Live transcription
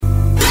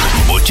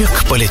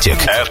Политик.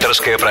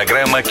 Авторская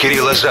программа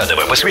Кирилла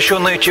Задова,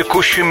 посвященная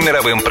текущим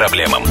мировым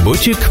проблемам.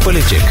 Политик.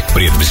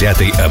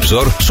 Предвзятый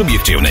обзор,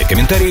 субъективные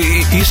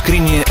комментарии и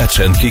искренние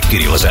оценки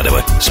Кирилла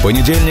Задова. С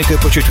понедельника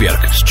по четверг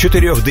с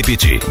 4 до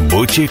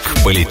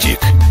 5. Политик.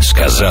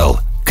 Сказал,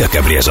 как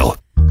обрезал.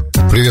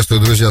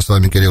 Приветствую, друзья, с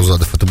вами Кирилл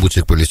Задов. Это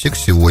Политик.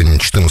 Сегодня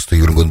 14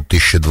 июля года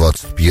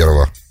 2021.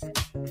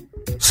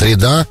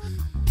 Среда.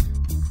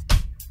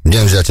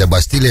 День взятия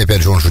Бастилии.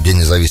 Опять же, он же День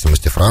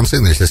независимости Франции.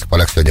 На Елисейских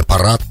полях сегодня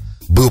парад.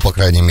 Был, по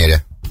крайней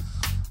мере.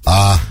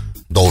 А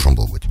должен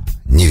был быть.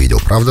 Не видел,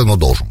 правда, но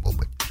должен был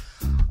быть.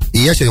 И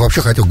я сегодня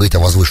вообще хотел говорить о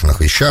возвышенных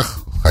вещах.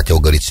 Хотел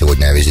говорить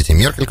сегодня о визите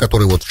Меркель,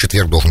 который вот в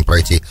четверг должен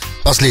пройти.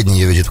 Последний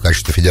ее визит в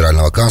качестве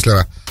федерального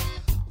канцлера.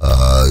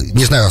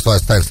 Не знаю,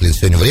 останется ли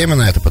сегодня время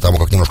на это, потому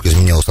как немножко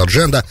изменилась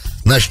адженда.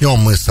 Начнем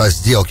мы со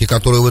сделки,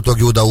 которую в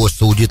итоге удалось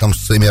саудитам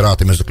с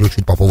Эмиратами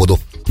заключить по поводу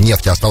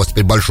нефти. Осталось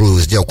теперь большую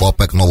сделку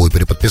ОПЕК новую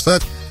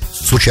переподписать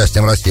с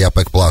участием России,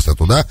 ОПЕК Плюс,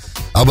 это да.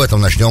 Об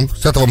этом начнем.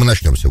 С этого мы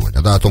начнем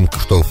сегодня, да, о том,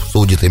 что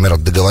саудиты и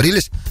Эмираты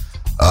договорились,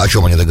 о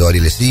чем они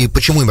договорились и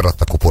почему Эмираты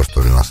так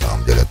упорствовали на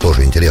самом деле.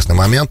 Тоже интересный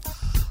момент.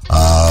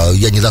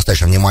 Я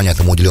недостаточно внимания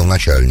этому уделил в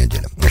начале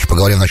недели. Значит,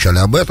 поговорим вначале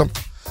об этом.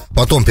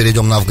 Потом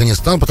перейдем на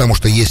Афганистан, потому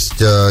что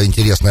есть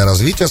интересное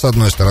развитие, с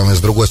одной стороны. С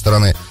другой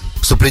стороны,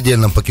 в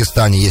сопредельном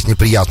Пакистане есть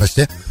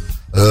неприятности,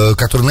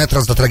 которые на этот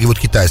раз затрагивают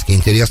китайские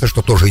интересы,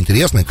 что тоже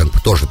интересно, и как бы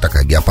тоже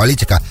такая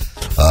геополитика.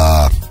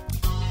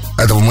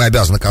 Этого мы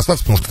обязаны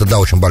касаться, потому что это, да,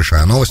 очень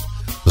большая новость.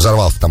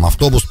 Взорвался там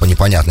автобус по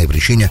непонятной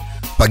причине.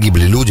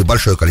 Погибли люди,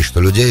 большое количество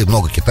людей,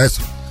 много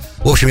китайцев.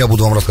 В общем, я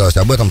буду вам рассказывать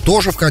об этом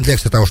тоже в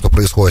контексте того, что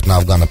происходит на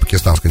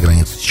афгано-пакистанской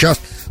границе сейчас.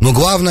 Но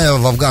главное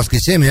в афганской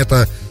теме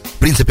это... В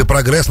принципе,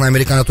 прогресс на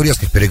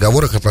американо-турецких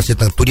переговорах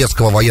относительно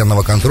турецкого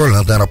военного контроля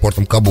над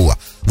аэропортом Кабула.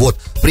 Вот,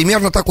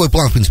 примерно такой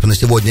план, в принципе, на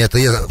сегодня.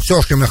 Это все,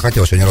 о чем я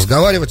хотел сегодня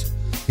разговаривать.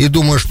 И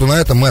думаю, что на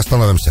этом мы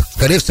остановимся.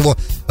 Скорее всего,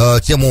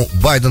 тему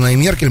Байдена и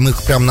Меркель мы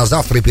прямо на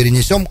завтра и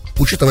перенесем,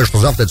 учитывая, что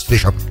завтра эта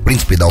встреча, в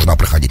принципе, и должна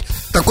проходить.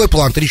 Такой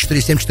план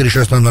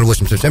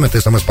 347-460-0087. Это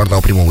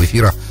СМС-портал прямого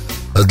эфира.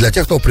 Для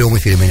тех, кто в прямом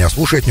эфире меня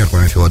слушает,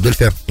 Нью-Йорк,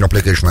 Филадельфия,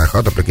 Application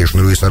iHeart,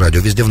 Application Руиса Радио,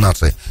 везде в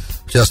нации.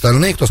 Все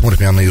остальные, кто смотрит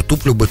меня на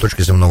YouTube, любой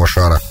точке земного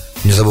шара,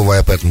 не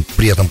забывая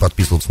при этом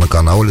подписываться на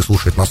канал или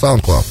слушать на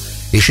SoundCloud.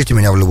 Ищите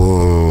меня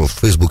в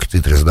Facebook,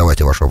 Твиттере,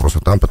 задавайте ваши вопросы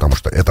там, потому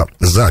что это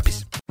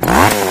запись.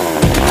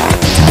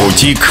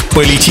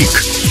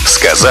 Политик.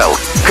 Сказал,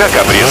 как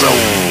обрезал.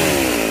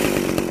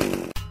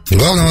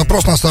 Главный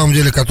вопрос, на самом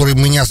деле, который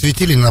мы не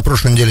осветили ни на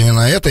прошлой неделе, ни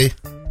на этой,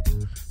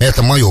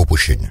 это мое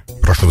упущение.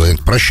 Прошу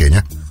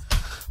прощения.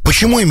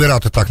 Почему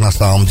Эмираты так на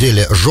самом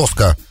деле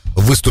жестко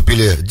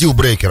выступили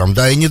дилбрейкером,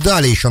 да, и не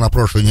дали еще на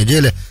прошлой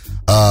неделе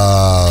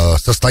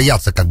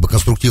состояться как бы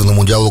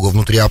конструктивному диалогу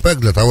внутри ОПЕК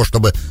для того,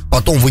 чтобы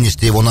потом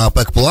вынести его на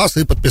ОПЕК Плюс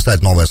и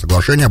подписать новое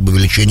соглашение об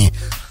увеличении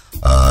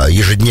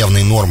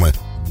ежедневной нормы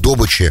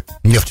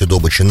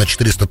нефтедобычи на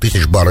 400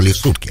 тысяч баррелей в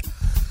сутки.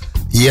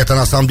 И это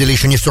на самом деле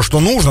еще не все, что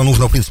нужно.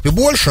 Нужно, в принципе,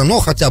 больше,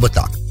 но хотя бы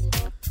так.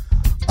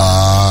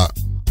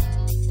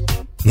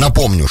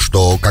 Напомню,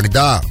 что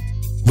когда...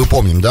 Вы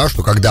помните, да,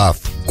 что когда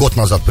год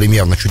назад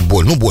примерно чуть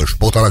больше,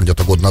 полтора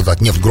где-то года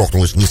назад нефть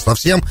грохнулась вниз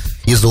совсем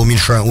из-за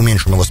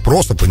уменьшенного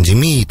спроса,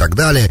 пандемии и так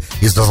далее,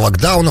 из-за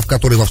локдаунов,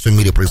 которые во всем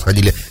мире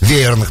происходили,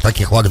 веерных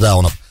таких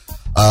локдаунов.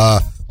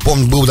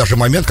 Помню, был даже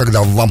момент,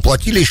 когда вам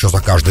платили еще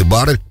за каждый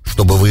баррель,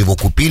 чтобы вы его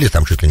купили,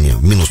 там чуть ли не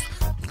минус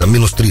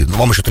 3,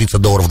 вам еще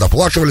 $30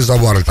 доплачивали за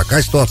баррель,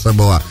 такая ситуация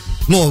была.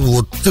 Ну,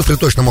 вот цифры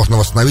точно можно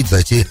восстановить,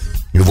 зайти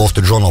в Wall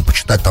Street Journal,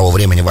 почитать того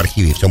времени в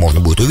архиве, и все можно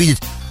будет увидеть.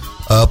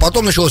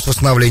 Потом началось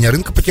восстановление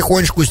рынка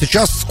потихонечку, и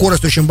сейчас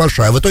скорость очень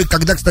большая. В итоге,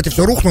 когда, кстати,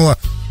 все рухнуло,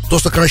 то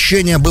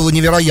сокращение было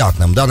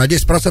невероятным, да, на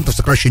 10%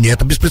 сокращения.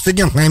 Это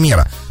беспрецедентная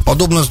мера.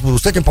 Подобно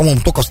с этим, по-моему,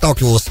 только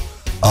сталкивалась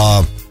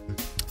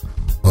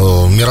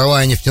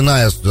мировая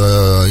нефтяная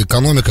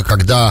экономика,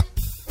 когда...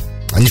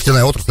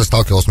 Нефтяная отрасль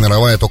сталкивалась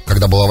мировая только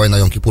когда была война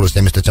Йом-Кипура в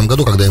 1973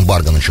 году, когда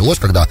эмбарго началось,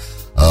 когда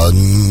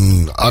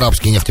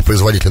арабские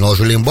нефтепроизводители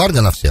наложили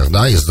эмбарго на всех,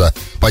 да, из-за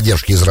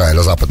поддержки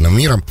Израиля западным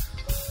миром.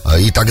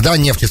 И тогда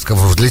нефть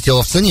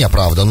взлетела в цене,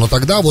 правда, но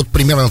тогда вот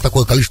примерно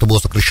такое количество было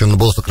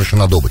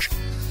сокращена добыча.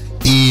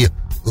 И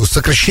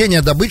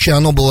сокращение добычи,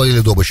 оно было,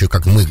 или добычи,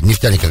 как мы,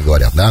 нефтяники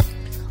говорят, да,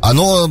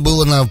 оно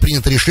было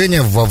принято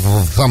решение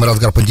в самый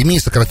разгар пандемии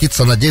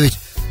сократиться на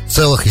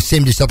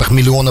 9,7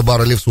 миллиона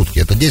баррелей в сутки.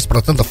 Это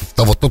 10%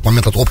 в тот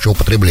момент от общего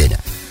потребления.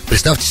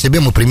 Представьте себе,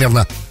 мы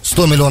примерно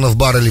 100 миллионов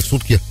баррелей в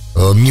сутки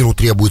миру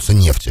требуется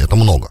нефти. Это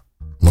много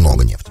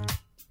нефти.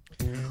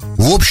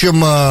 В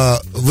общем,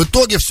 в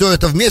итоге все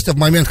это вместе в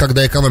момент,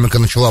 когда экономика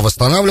начала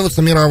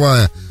восстанавливаться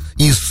мировая,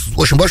 и с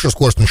очень большой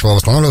скоростью начала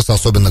восстанавливаться,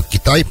 особенно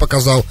Китай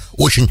показал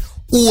очень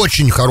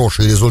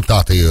хорошие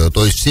результаты,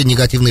 то есть все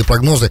негативные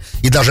прогнозы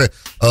и даже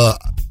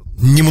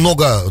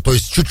немного, то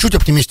есть чуть-чуть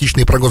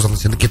оптимистичные прогнозы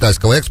относительно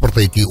китайского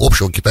экспорта и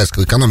общего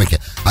китайской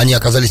экономики, они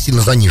оказались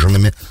сильно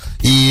заниженными,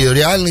 и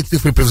реальные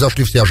цифры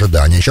превзошли все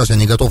ожидания. Сейчас я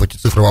не готов эти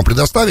цифры вам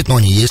предоставить, но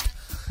они есть,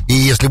 и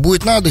если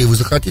будет надо, и вы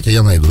захотите,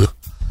 я найду их.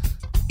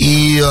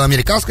 И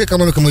американская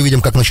экономика, мы видим,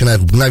 как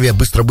начинает мгновенно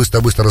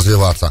быстро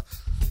развиваться.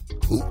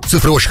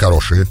 Цифры очень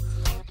хорошие.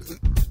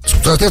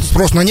 Соответственно,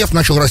 спрос на нефть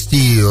начал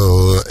расти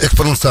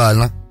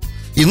экспоненциально.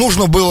 И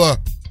нужно было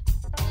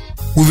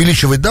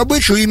увеличивать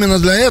добычу. Именно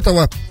для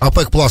этого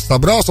ОПЕК Плюс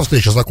собрался,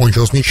 встреча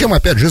закончилась ничем,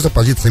 опять же, из-за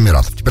позиции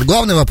Эмиратов. Теперь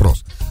главный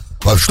вопрос.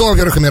 Что,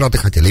 во-первых, Эмираты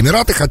хотели?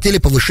 Эмираты хотели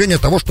повышения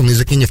того, что на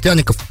языке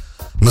нефтяников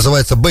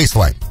называется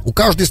бейслайн. У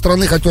каждой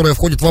страны, которая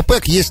входит в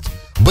ОПЕК, есть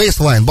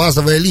бейслайн,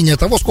 базовая линия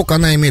того, сколько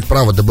она имеет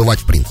право добывать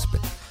в принципе.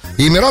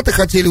 И Эмираты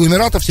хотели, у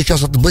Эмиратов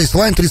сейчас этот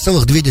бейслайн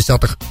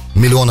 3,2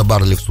 миллиона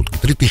баррелей в сутки.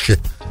 3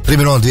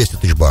 миллиона 200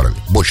 тысяч баррелей,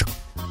 больше.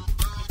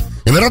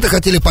 Эмираты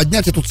хотели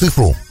поднять эту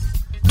цифру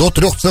до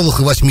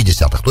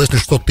 3,8, то есть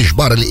 600 тысяч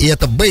баррелей, и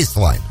это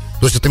бейслайн.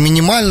 То есть это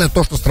минимальное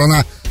то, что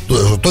страна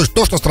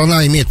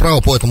имеет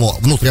право по этому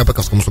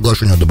внутриопековскому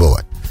соглашению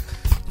добывать.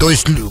 То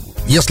есть,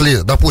 если,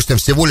 допустим,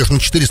 всего лишь на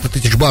 400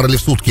 тысяч баррелей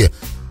в сутки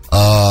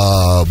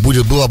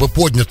была бы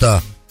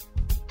поднята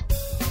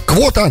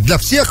квота для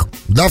всех,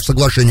 да, в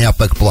соглашении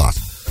ОПЕК+,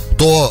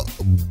 то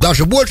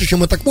даже больше,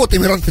 чем эта квота,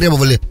 Эмираты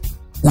требовали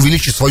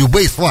увеличить свою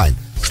бейслайн,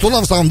 что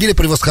на самом деле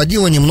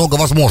превосходило немного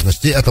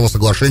возможностей этого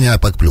соглашения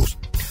ОПЕК+,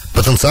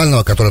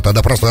 потенциального, которое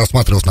тогда просто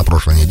рассматривалось на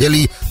прошлой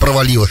неделе и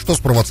провалилось, что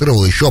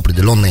спровоцировало еще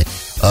определенный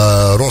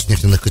рост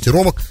нефтяных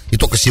котировок. И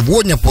только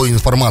сегодня, по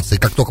информации,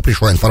 как только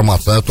пришла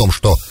информация о том,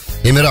 что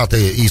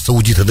Эмираты и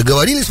саудиты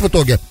договорились в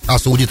итоге, а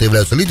саудиты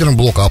являются лидером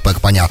блока ОПЕК,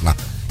 понятно,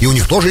 и у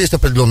них тоже есть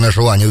определенное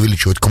желание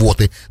увеличивать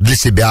квоты для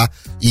себя,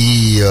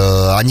 и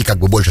они как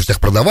бы больше всех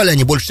продавали,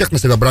 они больше всех на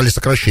себя брали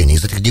сокращения.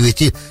 Из этих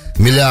 9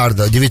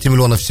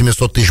 миллионов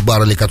 700 тысяч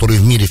баррелей, которые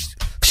в мире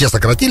все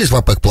сократились в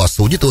ОПЕК+,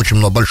 саудиты очень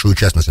большую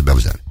часть на себя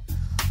взяли.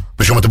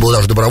 Причем это было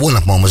даже добровольно,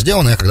 по-моему,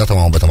 сделано, я когда-то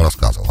вам об этом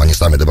рассказывал. Они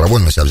сами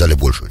добровольно на себя взяли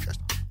большую часть.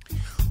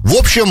 В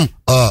общем,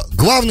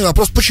 главный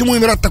вопрос, почему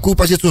Эмираты такую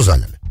позицию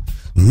заняли?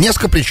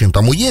 Несколько причин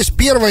тому есть.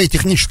 Первая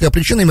техническая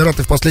причина: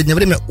 Эмираты в последнее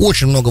время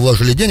очень много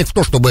вложили денег в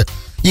то, чтобы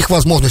их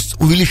возможность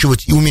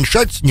увеличивать и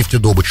уменьшать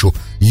нефтедобычу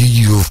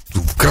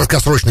в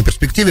краткосрочной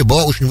перспективе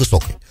была очень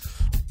высокой.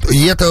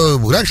 И это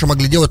раньше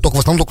могли делать в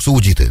основном только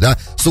саудиты, да.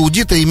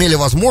 Саудиты имели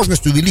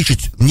возможность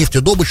увеличить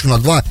нефтедобычу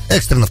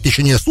экстренно в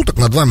течение суток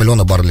на 2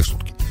 миллиона баррелей в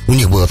сутки. У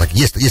них было так,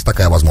 есть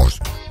такая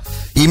возможность.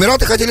 И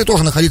Эмираты хотели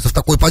тоже находиться в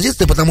такой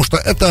позиции, потому что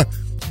это,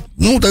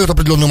 дает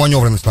определенную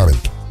маневренность на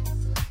рынке.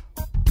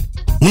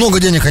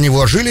 Много денег они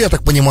вложили, я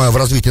так понимаю, в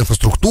развитие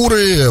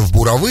инфраструктуры, в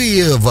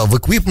буровые, в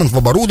эквипмент, в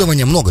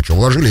оборудование, много чего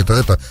вложили.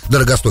 Это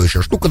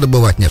дорогостоящая штука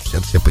добывать нефть,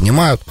 это все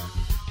понимают.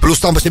 Плюс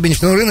там по себе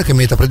нефтяной рынок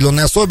имеет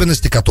определенные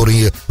особенности,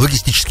 которые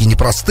логистически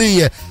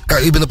непростые.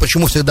 Именно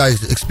почему всегда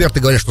эксперты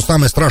говорят, что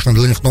самое страшное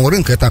для нефтяного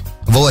рынка — это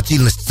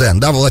волатильность цен,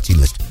 да,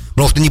 волатильность.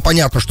 Потому что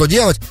непонятно, что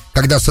делать,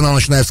 когда цена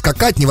начинает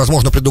скакать,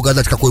 невозможно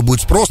предугадать, какой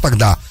будет спрос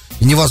тогда.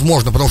 И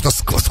невозможно, потому что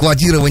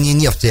складирование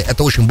нефти —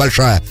 это очень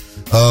большая,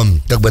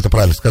 как бы это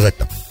правильно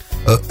сказать-то,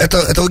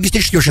 это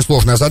логистически очень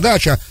сложная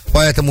задача,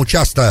 поэтому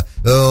часто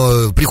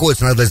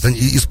приходится иногда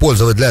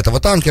использовать для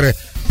этого танкеры,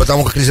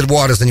 потому как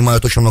резервуары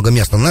занимают очень много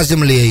места на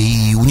земле,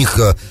 и у них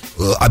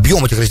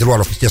объем этих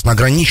резервуаров, естественно,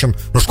 ограничен.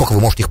 Сколько вы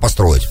можете их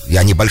построить? И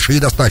они большие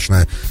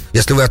достаточно.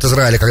 Если вы от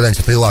Израиля когда-нибудь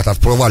от Эйлата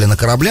отплывали на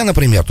корабле,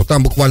 например, то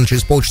там буквально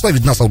через полчаса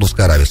видна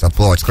Саудовская Аравия. Если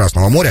отплывать с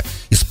Красного моря,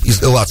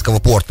 из Элладского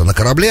порта на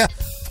корабле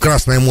в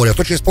Красное море,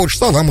 то через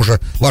полчаса вам уже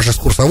ваш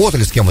экскурсовод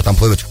или с кем вы там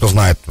плывете, кто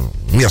знает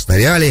местные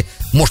реалии,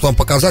 может вам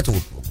показать,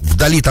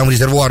 вдали там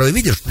резервуары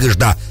видишь, ты говоришь,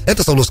 да,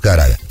 это Саудовская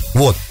Аравия.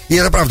 Вот. И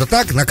это правда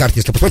так, на карте,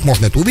 если посмотреть,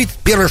 можно это увидеть.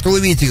 Первое, что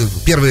вы видите,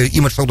 первый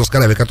имидж Саудовской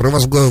Аравии, который у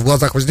вас в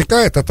глазах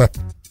возникает, это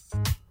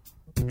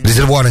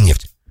резервуары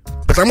нефти.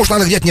 Потому что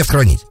надо где-то нефть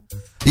хранить.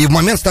 И в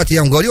момент, кстати,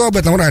 я вам говорил об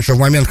этом раньше, в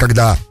момент,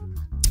 когда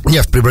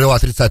нефть приобрела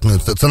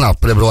цена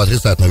приобрела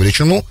отрицательную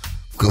величину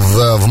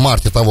в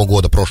марте того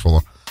года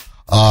прошлого,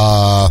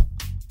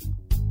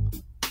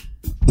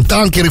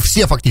 танкеры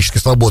все фактически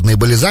свободные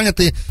были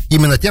заняты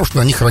именно тем, что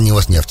на них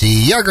хранилась нефть. И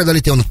я, когда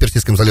летел над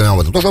Персидским заливом, об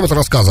этом тоже об этом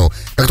рассказывал.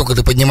 Как только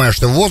ты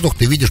поднимаешься в воздух,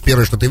 ты видишь,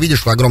 первое, что ты видишь,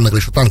 что огромное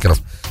количество танкеров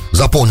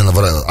заполнено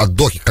от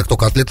доки. Как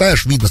только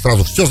отлетаешь, видно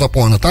сразу, все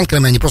заполнено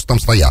танкерами, они просто там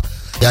стоят.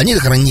 И они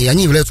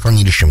являются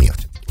хранилищем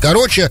нефти.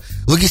 Короче,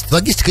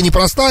 логистика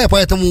непростая,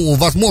 поэтому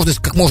возможность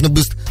как можно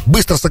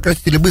быстро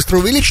сократить или быстро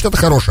увеличить — это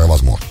хорошая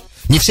возможность.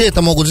 Не все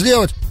это могут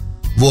сделать,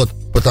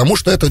 потому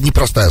что это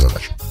непростая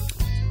задача.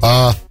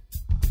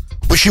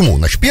 Почему?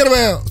 Значит,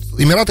 первое,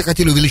 Эмираты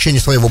хотели увеличения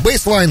своего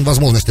бейслайн,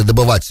 возможности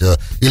добывать, то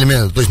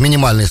есть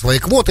минимальные свои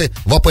квоты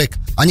в ОПЕК.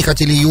 Они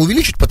хотели ее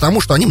увеличить,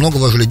 потому что они много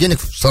вложили денег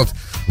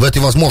в эти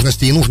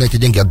возможности, и нужно эти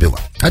деньги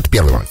отбивать. Это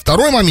первый момент.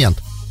 Второй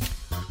момент,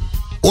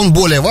 он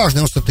более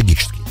важный, он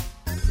стратегический.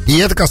 И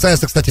это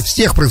касается, кстати,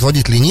 всех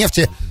производителей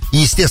нефти, и,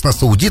 естественно,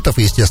 саудитов,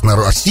 и, естественно,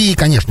 России,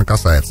 конечно,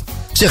 касается.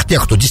 Всех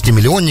тех, кто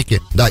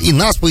 10-миллионники, да, и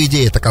нас, по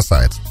идее, это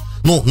касается.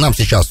 Мы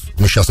сейчас,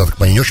 я так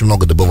понимаю, не очень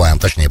много добываем,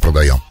 точнее,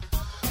 продаем.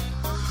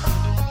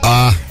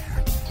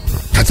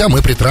 Хотя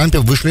мы при Трампе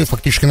вышли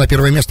фактически на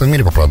первое место в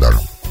мире по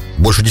продажам.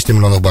 Больше 10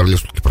 миллионов баррелей в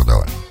сутки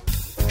продавали.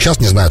 Сейчас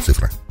не знаю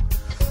цифры.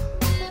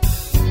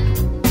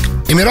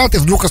 Эмираты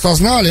вдруг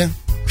осознали,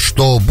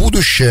 что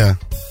будущее,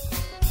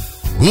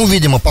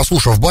 видимо,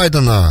 послушав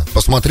Байдена,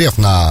 посмотрев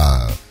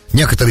на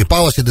некоторые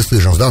policy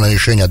decisions, да, на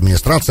решения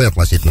администрации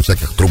относительно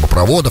всяких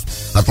трубопроводов,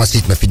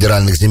 относительно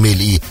федеральных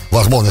земель и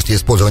возможности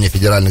использования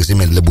федеральных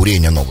земель для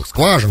бурения новых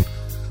скважин,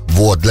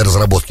 для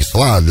разработки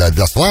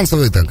для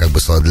сланцевой,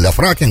 для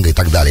фракинга и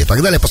так далее,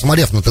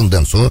 посмотрев на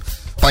тенденцию,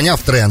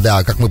 поняв тренды,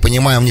 а как мы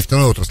понимаем, в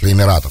нефтяной отрасли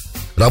Эмиратов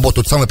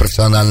работают самые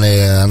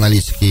профессиональные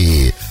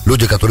аналитики,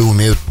 люди, которые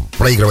умеют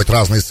проигрывать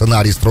разные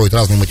сценарии, строить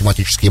разные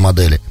математические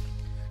модели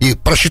и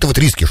просчитывать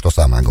риски, что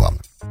самое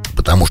главное,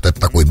 потому что это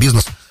такой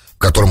бизнес, в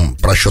котором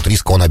просчет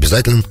риска, он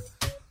обязателен.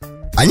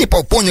 Они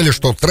поняли,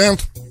 что тренд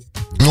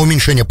на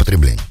уменьшение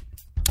потребления.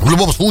 В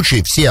любом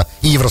случае, все,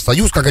 и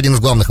Евросоюз, как один из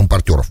главных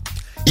импортеров,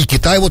 и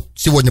Китай,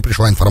 сегодня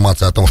пришла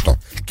информация о том, что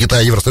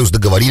Китай и Евросоюз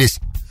договорились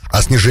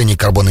о снижении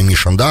carbon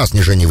emission, да, о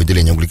снижении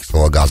выделения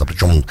углекислого газа,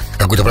 причем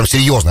какой-то прям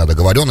серьезная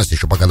договоренность,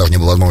 еще пока даже не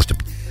было возможности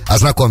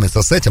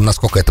ознакомиться с этим,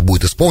 насколько это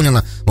будет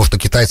исполнено, потому что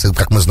китайцы,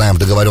 как мы знаем, в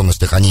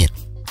договоренностях, они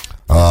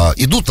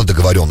идут на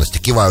договоренности,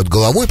 кивают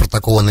головой,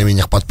 протоколы на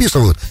именях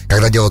подписывают,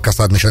 когда дело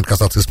начинает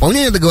касаться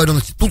исполнения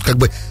договоренности, тут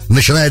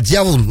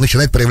дьявол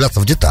начинает проявляться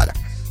в деталях.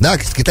 Да,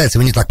 с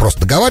китайцами не так просто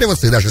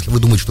договариваться, и даже если вы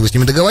думаете, что вы с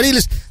ними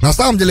договорились, на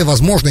самом деле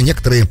возможны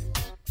некоторые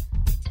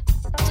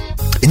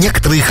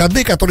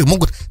ходы, которые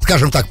могут,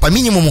 скажем так, по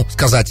минимуму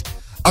сказать,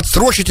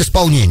 отсрочить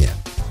исполнение.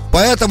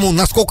 Поэтому,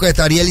 насколько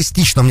это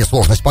реалистично, мне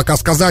сложность пока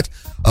сказать,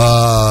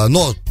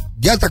 но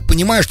я так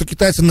понимаю, что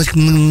китайцы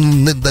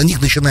до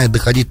них начинает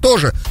доходить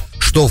тоже,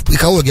 что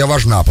экология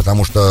важна,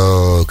 потому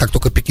что, как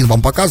только Пекин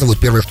вам показывают,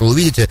 первое, что вы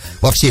увидите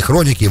во всей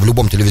хронике, в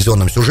любом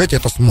телевизионном сюжете,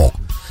 это смог.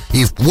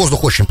 И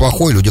воздух очень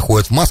плохой, люди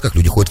ходят в масках,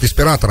 люди ходят в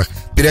респираторах,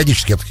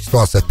 периодически эта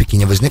ситуация в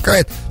Пекине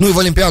возникает. И в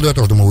Олимпиаду, я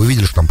тоже думаю, вы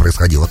видели, что там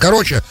происходило.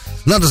 Короче,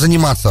 надо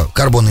заниматься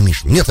carbon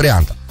emission, нет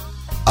варианта.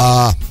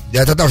 А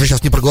это даже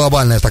сейчас не про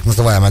глобальное, так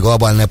называемое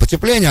глобальное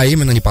потепление, а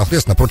именно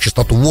непосредственно про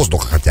чистоту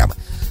воздуха хотя бы.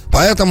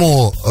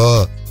 Поэтому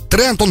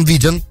тренд он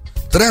виден,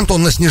 тренд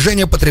он на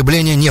снижение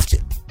потребления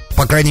нефти.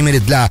 По крайней мере,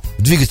 для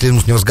двигателей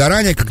внутреннего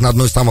сгорания, как на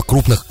одной из самых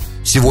крупных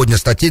сегодня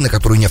статей, на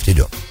которую нефть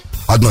идет.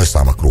 Одной из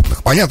самых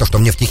крупных. Понятно, что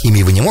в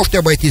нефтехимии вы не можете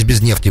обойтись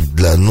без нефти.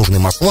 Нужны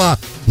масла,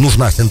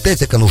 нужна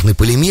синтетика, нужны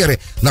полимеры.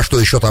 На что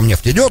еще там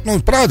нефть идет?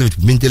 Правда, ведь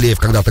Менделеев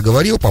когда-то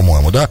говорил,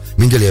 по-моему, да?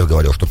 Менделеев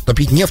говорил, что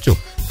топить нефтью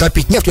это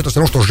все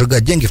равно, что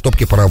сжигать деньги в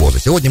топке паровоза.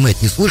 Сегодня мы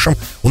это не слышим.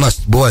 У нас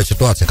бывают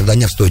ситуации, когда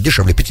нефть стоит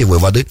дешевле питьевой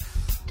воды.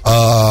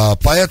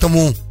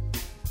 Поэтому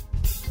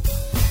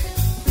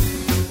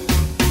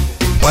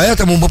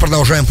мы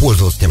продолжаем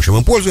пользоваться тем, чем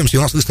мы пользуемся, и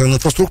у нас выстроена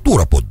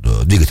инфраструктура под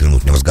двигатели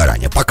внутреннего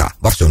сгорания. Пока,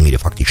 во всем мире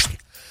фактически.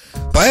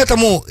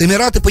 Поэтому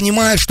Эмираты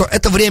понимают, что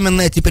это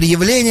временное теперь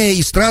явление,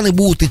 и страны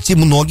будут идти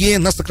многие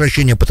на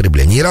сокращение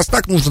потребления. И раз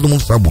так, нужно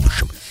думать о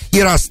будущем.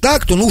 И раз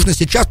так, то нужно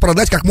сейчас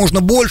продать как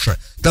можно больше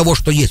того,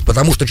 что есть,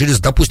 потому что через,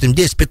 допустим,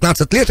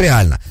 10-15 лет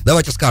реально,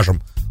 давайте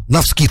скажем,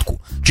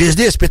 навскидку, через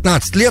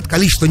 10-15 лет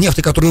количество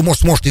нефти, которую вы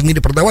сможете в мире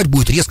продавать,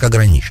 будет резко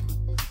ограничено.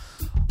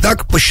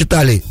 Так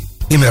посчитали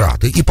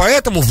Эмираты. И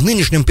поэтому в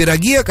нынешнем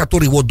пироге,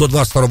 который до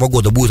 2022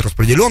 года будет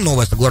распределен,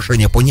 новое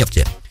соглашение по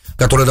нефти,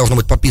 которое должно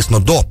быть подписано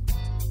до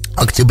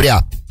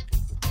октября,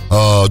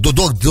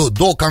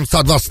 до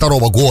конца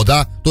 2022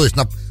 года, то есть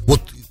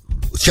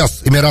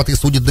сейчас Эмираты и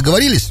Сауди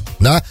договорились,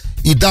 да,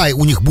 и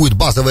у них будет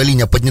базовая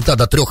линия поднята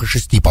до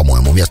 3,6,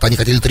 по-моему, вместо они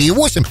хотели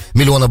 3,8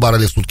 миллиона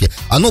баррелей в сутки,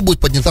 оно будет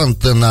поднято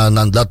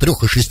до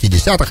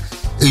 3,6,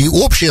 и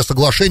общее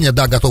соглашение,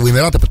 готовы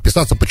Эмираты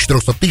подписаться по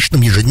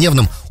 400-тысячным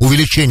ежедневным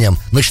увеличением,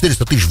 на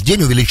 400 тысяч в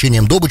день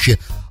увеличением добычи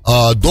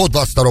до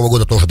 2022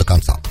 года тоже до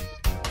конца.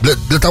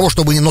 Для того,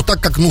 чтобы... Но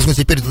так как нужно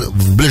теперь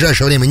в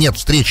ближайшее время нет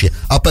встречи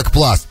ОПЕК+,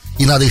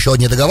 и надо еще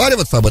не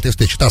договариваться об этой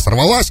встрече, та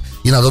сорвалась,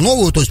 и надо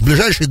новую, то есть в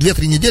ближайшие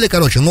 2-3 недели,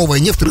 новая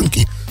нефть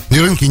рынки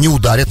не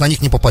ударит, на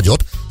них не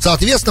попадет.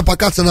 Соответственно,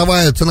 пока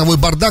ценовой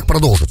бардак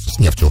продолжится с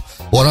нефтью.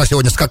 Она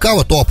сегодня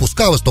скакала, то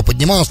опускалась, то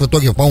поднималась, в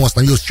итоге, по-моему,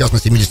 остановилась сейчас на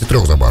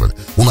 73 за баррель.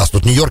 У нас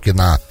тут в Нью-Йорке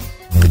на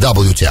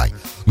WTI.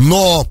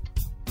 Но,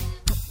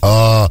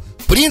 в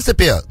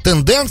принципе,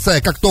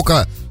 тенденция, как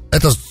только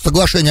это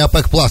соглашение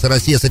ОПЕК+, и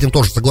Россия с этим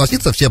тоже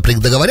согласится, все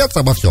договорятся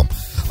обо всем.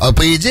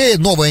 По идее,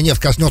 новая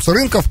нефть коснется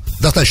рынков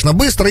достаточно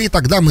быстро, и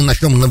тогда мы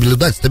начнем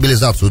наблюдать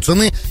стабилизацию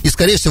цены. И,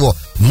 скорее всего,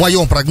 в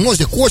моем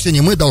прогнозе к осени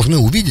мы должны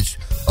увидеть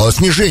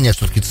снижение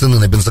все-таки цены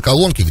на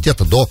бензоколонки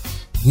где-то до,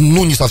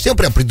 не совсем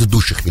прям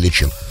предыдущих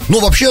величин. Но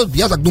вообще,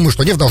 я так думаю,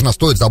 что нефть должна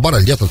стоить за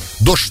баррель где-то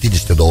до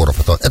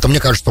 $60. Это мне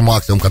кажется,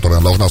 максимум, который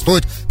она должна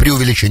стоить при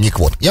увеличении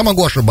квот. Я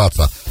могу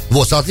ошибаться.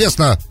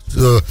 Соответственно,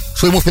 к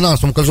своему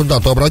финансовому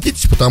консультанту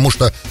обратитесь, потому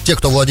что те,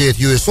 кто владеет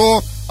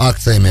USO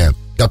акциями,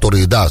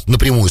 которые,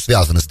 напрямую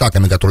связаны,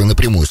 стаками, которые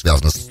напрямую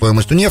связаны со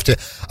стоимостью нефти,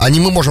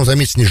 мы можем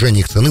заметить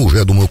снижение их цены уже,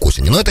 я думаю, к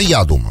осени. Но это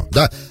я думаю,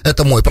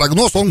 это мой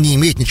прогноз, он не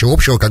имеет ничего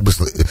общего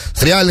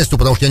с реальностью,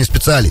 потому что я не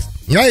специалист.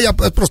 Я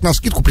просто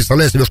навскидку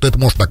представляю себе, что это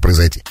может так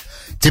произойти.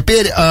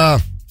 Теперь,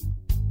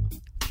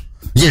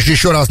 есть же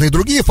еще разные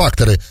другие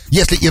факторы.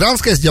 Если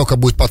иранская сделка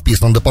будет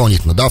подписана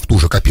дополнительно, в ту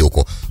же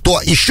копилку,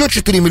 то еще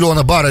 4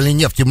 миллиона баррелей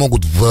нефти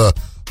могут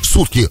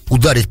сутки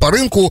ударить по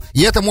рынку,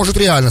 и это может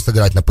реально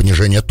сыграть на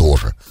понижение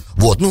тоже.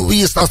 Вот, ну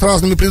и с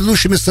разными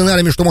предыдущими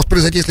сценариями, что может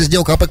произойти, если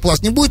сделка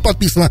ОПЕК+ не будет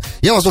подписана.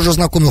 Я вас уже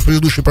знакомил в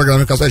предыдущей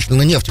программе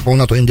касательно нефти,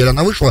 по-моему, на той неделе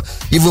она вышла,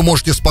 и вы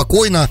можете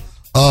спокойно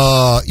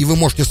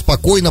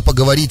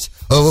поговорить,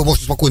 вы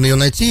можете спокойно ее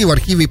найти в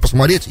архиве и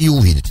посмотреть, и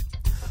увидеть.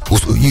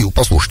 И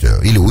послушайте,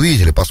 или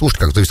увидеть, или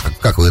послушайте,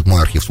 как вы этот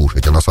мой архив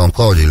слушаете, на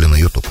SoundCloud или на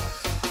YouTube.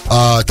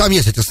 Там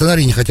есть эти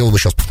сценарии, не хотел бы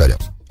сейчас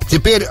повторяться.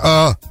 Теперь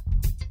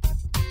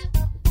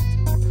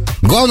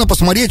главное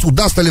посмотреть,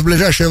 удастся ли в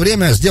ближайшее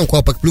время сделку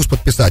ОПЕК+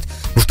 подписать.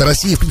 Потому что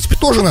России, в принципе,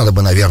 тоже надо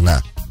бы,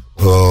 наверное,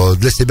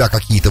 для себя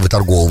какие-то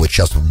выторговывать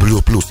сейчас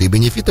плюсы и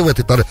бенефиты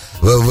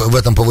в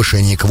этом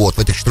повышении квот, в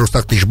этих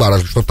 400 тысяч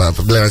баррелей, что-то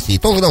для России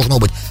тоже должно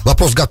быть.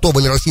 Вопрос, готова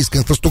ли российская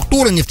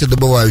инфраструктура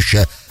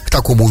нефтедобывающая к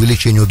такому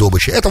увеличению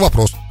добычи, это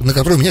вопрос, на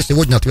который у меня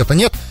сегодня ответа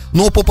нет,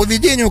 но по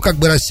поведению как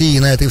бы России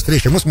на этой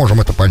встрече мы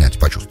сможем это понять,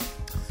 почувствовать.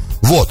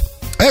 Вот.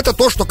 Это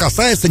то, что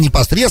касается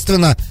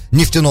непосредственно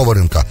нефтяного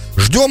рынка.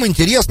 Ждем,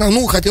 интересно.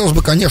 Ну, хотелось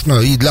бы, конечно,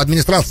 и для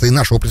администрации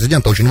нашего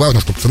президента очень важно,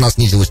 чтобы цена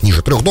снизилась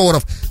ниже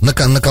 $3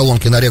 на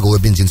колонке на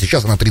регуловый бензин.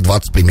 Сейчас она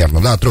 3.20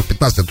 примерно, да, от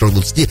 3.15 до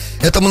 3.20.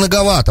 Это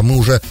многовато,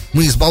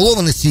 мы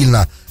избалованы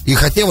сильно. И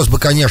хотелось бы,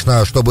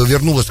 конечно, чтобы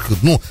вернулось,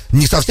 ну,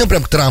 не совсем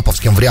прям к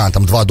трамповским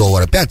вариантам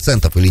 $2, 5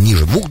 центов или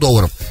ниже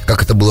 $2,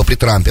 как это было при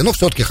Трампе, но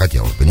все-таки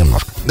хотелось бы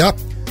немножко, да?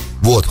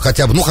 Вот,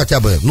 хотя бы,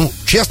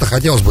 честно,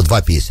 хотелось бы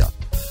 2.50.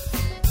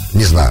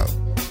 Не знаю,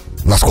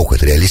 насколько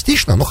это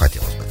реалистично, но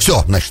хотелось бы.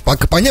 Все, значит,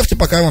 по нефти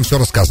пока я вам все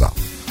рассказал.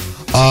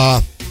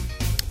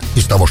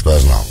 Из того, что я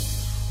знал.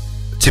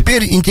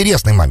 Теперь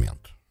интересный момент.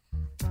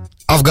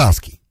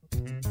 Афганский.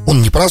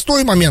 Он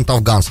непростой момент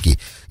афганский.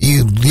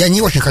 И я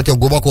не очень хотел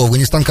глубоко в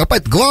Афганистан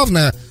копать.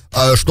 Главное,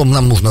 что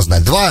нам нужно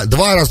знать.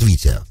 Два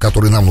развития,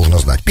 которые нам нужно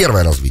знать.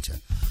 Первое развитие.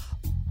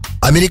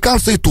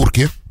 Американцы и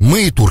турки,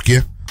 мы и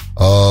турки,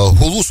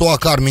 Хулусу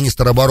Акар,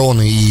 министр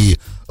обороны, и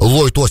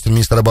Ллойд Остин,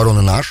 министр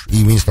обороны наш, и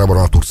министр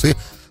обороны Турции,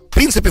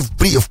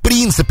 в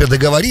принципе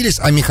договорились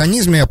о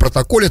механизме, о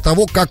протоколе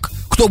того,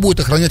 кто будет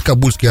охранять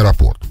Кабульский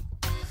аэропорт.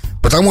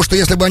 Потому что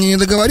если бы они не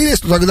договорились,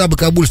 то тогда бы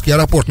Кабульский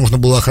аэропорт нужно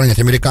было охранять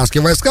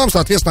американским войскам,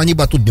 соответственно, они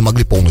бы оттуда не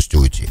могли полностью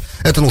уйти.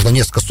 Это нужно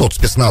несколько сот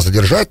спецназа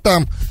держать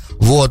там,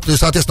 вот, и,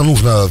 соответственно,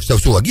 нужно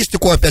всю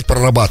логистику опять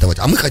прорабатывать,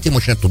 а мы хотим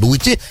очень оттуда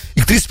уйти,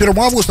 и к 31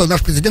 августа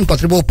наш президент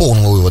потребовал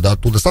полного вывода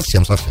оттуда,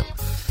 совсем-совсем.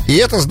 И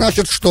это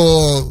значит,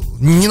 что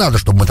не надо,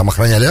 чтобы мы там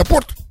охраняли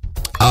аэропорт,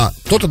 а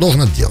кто-то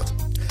должен это делать.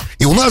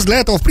 И у нас для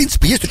этого, в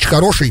принципе, есть очень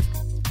хороший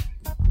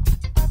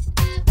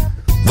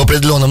в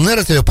определенном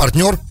нарративе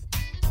партнер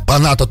по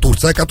НАТО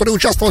Турция, которая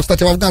участвовала,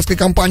 кстати, в афганской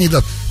кампании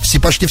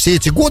почти все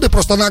эти годы,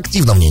 просто она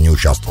активно в ней не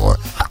участвовала.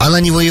 Она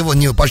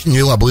почти не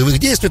вела боевых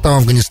действий там в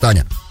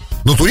Афганистане.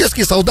 Но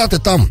турецкие солдаты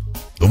там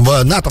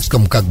в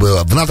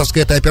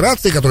натовской этой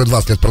операции, которая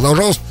 20 лет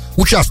продолжалась,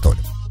 участвовали.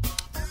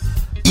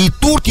 И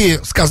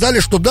турки сказали,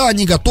 что да,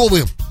 они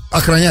готовы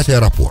охранять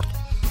аэропорт,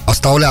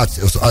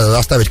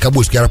 оставить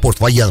Кабульский аэропорт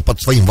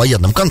под своим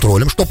военным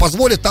контролем, что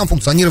позволит там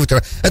функционировать.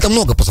 Это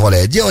много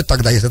позволяет делать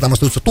тогда, если там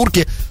остаются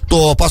турки,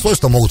 то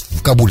посольства могут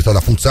в Кабуле тогда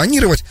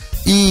функционировать.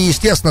 И,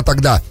 естественно,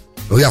 тогда,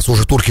 ясно,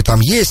 уже турки там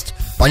есть,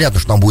 понятно,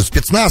 что там будет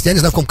спецназ, я не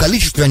знаю, в каком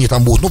количестве они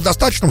там будут, но в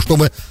достаточном,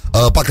 чтобы,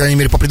 по крайней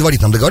мере, по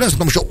предварительным договоренностям,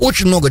 там еще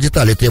очень много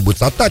деталей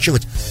требуется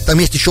оттачивать, там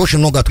есть еще очень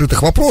много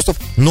открытых вопросов,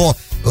 но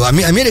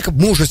Америка,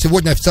 мы уже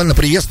сегодня официально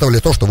приветствовали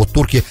то, что вот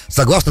турки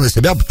согласны на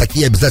себя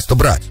такие обязательства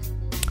брать.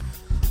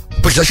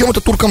 Зачем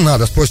это туркам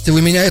надо, спросите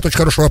вы меня, это очень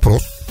хороший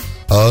вопрос.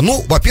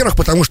 Во-первых,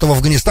 потому что в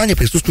Афганистане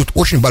присутствует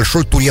очень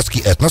большой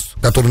турецкий этнос,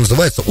 который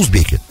называется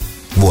узбеки.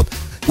 Вот.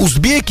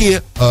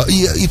 Узбеки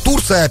и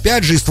Турция,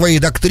 опять же, из своей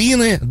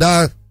доктрины,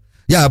 да,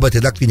 я об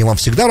этой доктрине вам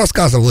всегда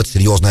рассказывал, это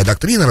серьезная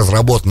доктрина,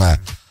 разработанная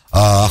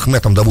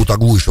Ахметом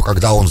Давутоглу еще,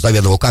 когда он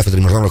заведовал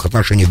кафедрой международных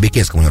отношений в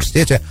Бекенском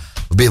университете,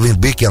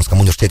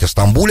 в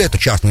Стамбуле. Это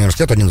частный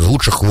университет, один из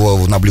лучших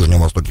на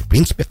Ближнем Востоке, в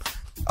принципе,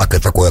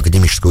 такое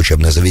академическое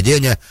учебное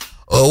заведение.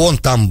 Он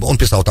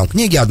писал там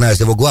книги, одна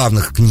из его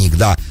главных книг,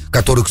 да,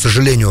 которую, к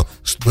сожалению,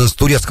 с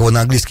турецкого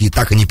на английский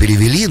так и не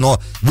перевели,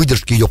 но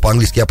выдержки ее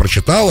по-английски я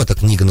прочитал. Эта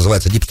книга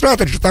называется Deep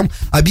Strategy. Там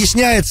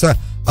объясняется,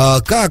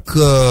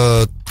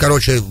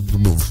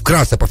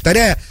 вкратце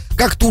повторяя,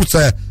 как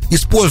Турция,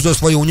 используя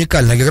свое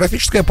уникальное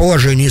географическое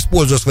положение,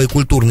 используя свои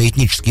культурные и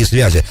этнические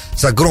связи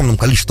с огромным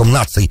количеством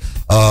наций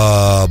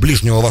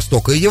Ближнего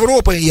Востока и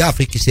Европы, и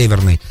Африки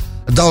Северной,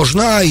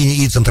 должна,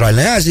 и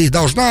Центральной Азии,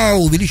 должна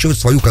увеличивать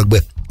свою,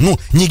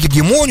 не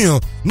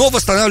гегемонию, но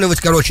восстанавливать,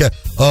 с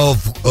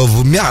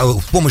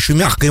помощью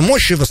мягкой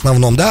мощи в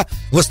основном, да,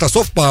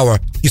 soft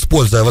power,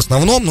 используя в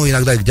основном,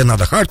 иногда где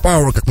надо hard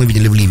power, как мы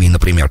видели в Ливии,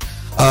 например,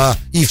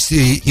 и в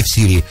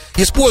Сирии.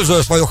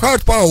 Используя свою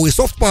hard power и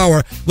soft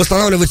power,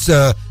 восстанавливать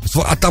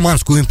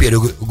Оттоманскую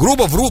империю.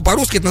 Грубо,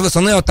 по-русски это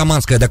называется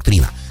неоттоманская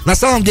доктрина. На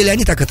самом деле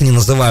они так это не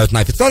называют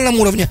на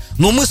официальном уровне,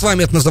 но мы с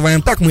вами это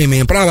называем так, мы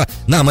имеем право,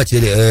 нам эти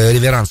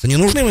реверансы не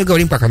нужны, мы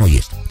говорим, как оно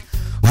есть.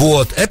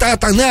 Вот,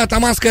 это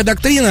неоттоманская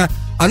доктрина,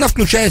 она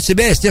включает в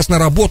себя, естественно,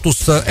 работу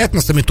с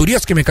этносами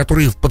турецкими,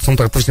 которые по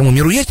всему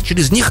миру есть, и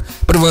через них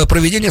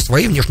проведение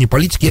своей внешней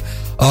политики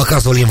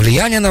оказывали им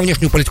влияние на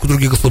внешнюю политику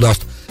других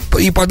государств.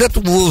 И под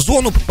эту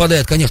зону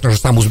попадает, конечно же,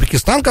 сам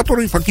Узбекистан,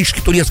 который фактически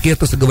турецкий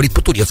этнос и говорит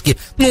по-турецки.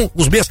 Ну,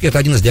 узбекский — это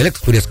один из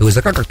диалектов турецкого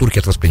языка, как турки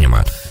это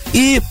воспринимают.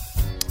 И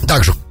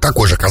также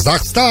такой же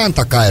Казахстан,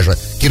 такая же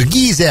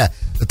Киргизия,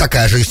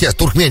 такая же, естественно,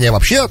 Туркмения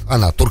вообще,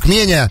 она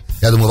Туркмения.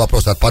 Я думаю,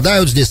 вопросы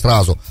отпадают здесь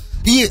сразу.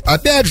 И,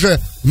 опять же,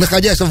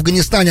 находясь в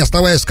Афганистане,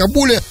 оставаясь в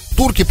Кабуле,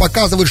 турки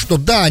показывают, что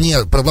да, они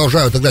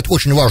продолжают играть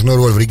очень важную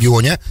роль в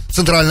регионе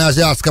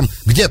центральноазиатском,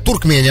 где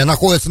Туркмения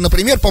находится,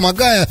 например,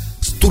 помогая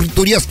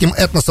турецким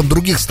этносам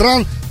других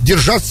стран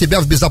держать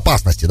себя в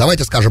безопасности.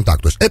 Давайте скажем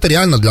так. То есть это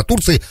реально для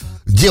Турции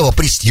дело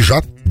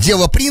престижа,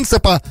 дело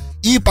принципа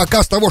и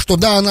показ того, что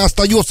да, она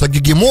остается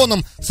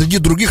гегемоном среди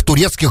других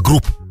турецких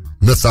групп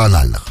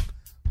национальных,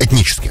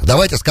 этнических.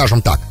 Давайте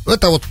скажем так.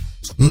 Это вот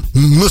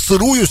на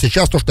сырую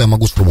сейчас то, что я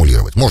могу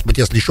сформулировать. Может быть,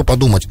 если еще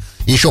подумать,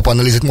 еще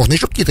поанализировать, можно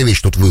еще какие-то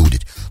вещи тут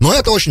выудить. Но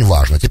это очень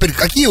важно. Теперь,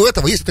 какие у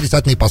этого есть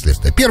отрицательные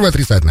последствия? Первое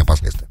отрицательное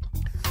последствие.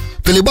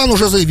 Талибан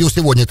уже заявил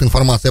сегодня, эта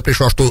информация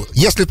пришла, что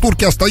если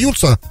турки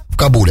остаются в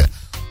Кабуле,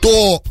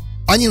 то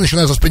они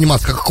начинают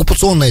восприниматься как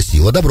оккупационная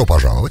сила, добро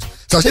пожаловать,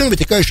 со всеми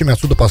вытекающими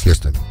отсюда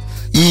последствиями.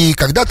 И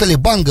когда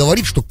Талибан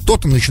говорит, что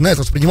кто-то начинает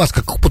восприниматься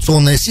как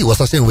оккупационная сила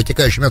со всеми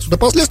вытекающими отсюда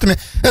последствиями,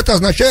 это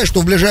означает,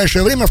 что в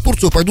ближайшее время в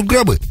Турцию пойдут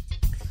гробы.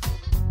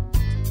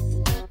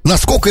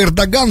 Насколько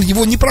Эрдоган в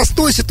его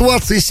непростой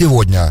ситуации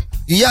сегодня.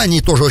 И я о ней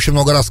тоже очень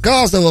много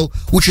рассказывал,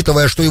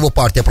 учитывая, что его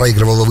партия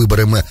проигрывала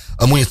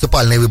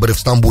муниципальные выборы в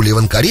Стамбуле и в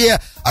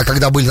Анкаре, а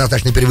когда были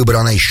назначены перевыборы,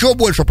 она еще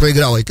больше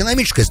проиграла.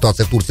 Экономическая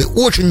ситуация в Турции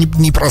очень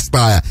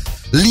непростая.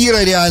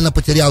 Лира реально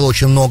потеряла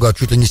очень много,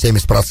 чуть ли не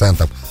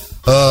 70%.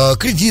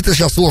 Кредиты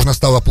сейчас сложно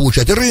стало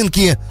получать.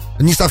 Рынки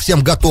не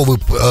совсем готовы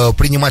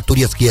принимать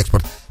турецкий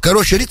экспорт.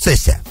 Короче,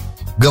 рецессия.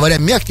 Говоря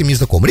мягким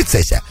языком,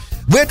 рецессия.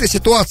 В этой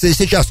ситуации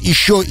сейчас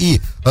еще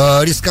и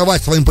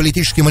рисковать своим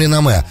политическим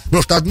реноме.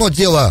 Потому что одно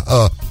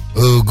дело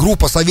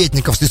группа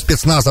советников из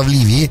спецназа в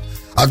Ливии,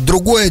 а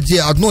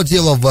одно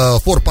дело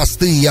в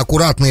форпосты и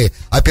аккуратные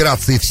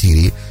операции в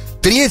Сирии.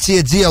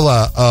 Третье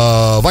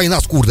дело война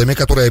с курдами,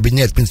 которая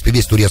объединяет, в принципе,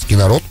 весь турецкий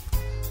народ.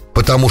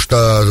 Потому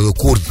что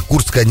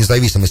курдская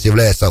независимость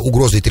является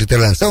угрозой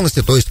территориальной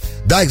целостности, то есть,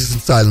 да,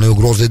 экзистенциальной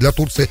угрозой для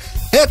Турции.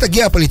 Это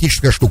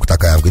геополитическая штука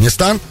такая,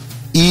 Афганистан.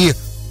 И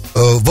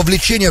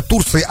вовлечение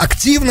Турции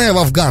активное в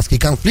афганский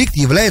конфликт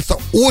является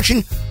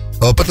очень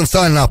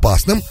потенциально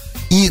опасным.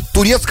 И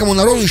турецкому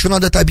народу еще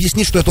надо это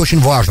объяснить, что это очень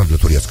важно для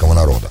турецкого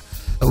народа.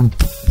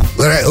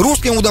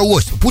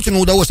 Путину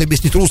удалось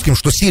объяснить русским,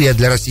 что Сирия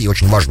для России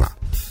очень важна.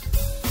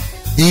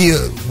 И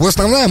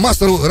основная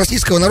масса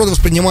российского народа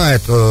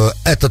воспринимает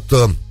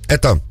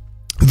это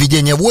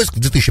введение войск в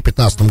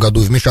 2015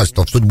 году и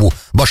вмешательство в судьбу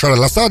Башара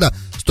аль-Асада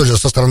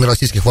со стороны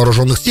российских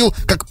вооруженных сил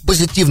как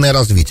позитивное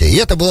развитие. И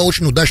это была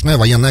очень удачная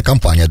военная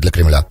кампания для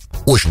Кремля.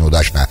 Очень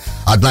удачная.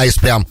 Одна из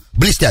прям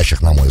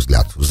блестящих, на мой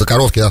взгляд. За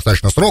короткий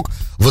достаточно срок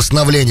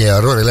восстановление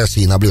роли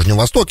России на Ближнем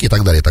Востоке и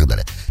так далее, и так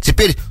далее.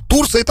 Теперь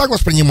Турция и так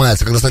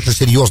воспринимается как достаточно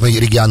серьезный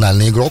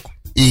региональный игрок.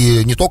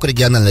 И не только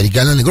региональный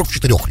игрок в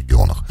 4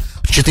 регионах.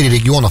 4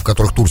 региона, в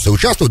которых Турция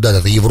участвует, да,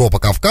 это Европа,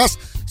 Кавказ,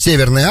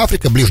 Северная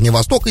Африка, Ближний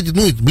Восток, и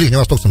Ближний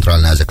Восток,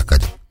 Центральная Азия как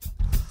один.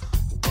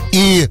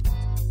 И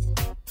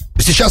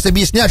сейчас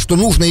объяснять, что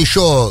нужно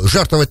еще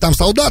жертвовать там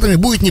солдатами,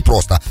 будет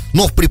непросто.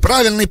 Но при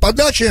правильной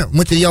подаче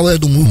материала, я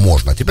думаю,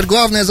 можно. Теперь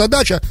главная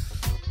задача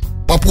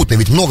попутно,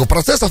 ведь много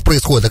процессов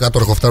происходит, о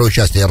которых во второй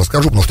части я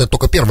расскажу, потому что это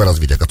только первое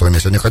развитие, которое я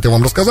сегодня хотел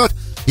вам рассказать.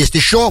 Есть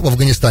еще в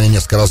Афганистане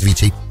несколько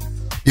развитий.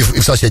 И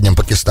в соседнем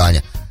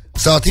Пакистане.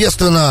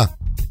 Соответственно,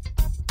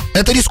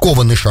 это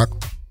рискованный шаг.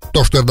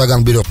 То, что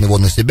Эрдоган берет его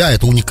на себя,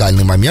 это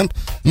уникальный момент.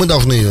 Мы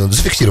должны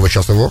зафиксировать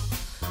сейчас его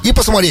и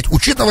посмотреть,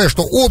 учитывая,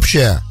 что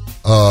общее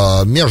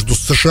между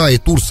США и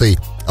Турцией,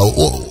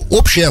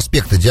 общие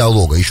аспекты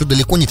диалога еще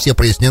далеко не все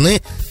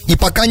прояснены, и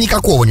пока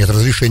никакого нет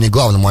разрешения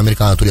главному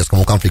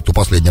американо-турецкому конфликту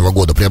последнего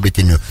года,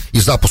 приобретению и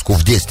запуску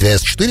в действие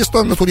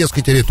С-400 на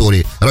турецкой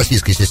территории,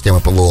 российской системы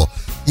ПВО,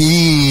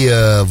 и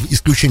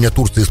исключение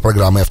Турции из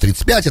программы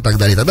F-35 и так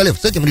далее,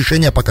 с этим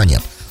решения пока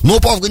нет. Но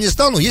по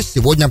Афганистану есть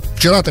сегодня,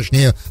 вчера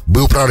точнее,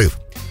 был прорыв.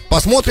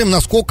 Посмотрим,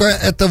 насколько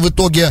это в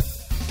итоге,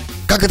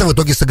 как это в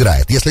итоге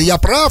сыграет. Если я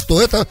прав,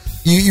 то это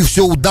и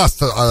все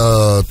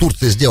удастся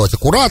Турции сделать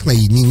аккуратно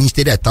и не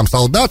стерять там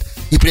солдат,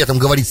 и при этом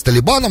говорить с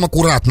Талибаном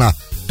аккуратно,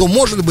 то,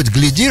 может быть,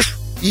 глядишь,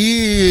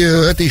 и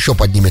это еще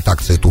поднимет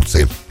акции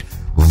Турции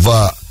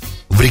в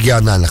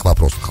региональных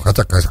вопросах.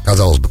 Хотя,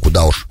 казалось бы,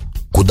 куда уж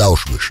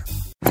выше.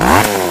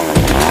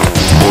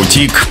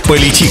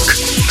 Бутик-политик.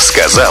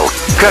 Сказал,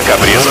 как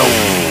обрезал.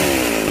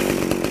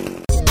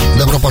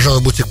 Добро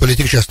пожаловать в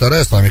Бутик-политик, часть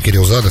 2. С вами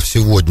Кирилл Задов.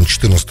 Сегодня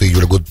 14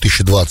 июля года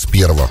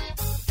 2021.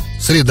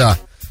 Среда.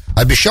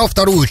 Обещал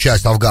вторую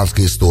часть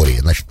афганской истории.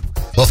 Значит,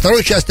 во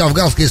второй части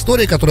афганской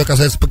истории, которая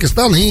касается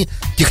Пакистана, и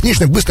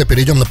технично быстро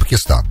перейдем на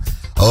Пакистан.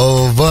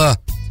 В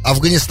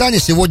Афганистане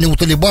сегодня у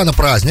Талибана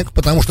праздник,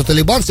 потому что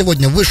Талибан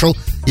сегодня вышел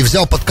и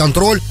взял под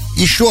контроль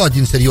еще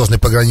один серьезный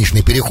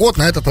пограничный переход,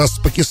 на этот раз с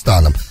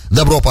Пакистаном.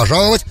 Добро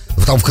пожаловать.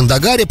 Там в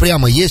Кандагаре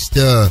прямо есть,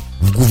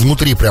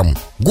 внутри прям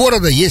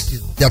города есть,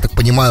 я так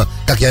понимаю,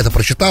 как я это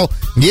прочитал,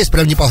 есть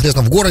прям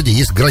непосредственно в городе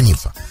есть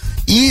граница.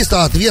 И,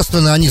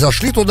 соответственно, они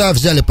зашли туда,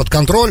 взяли под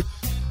контроль,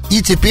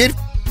 и теперь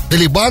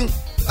Талибан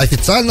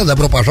официально,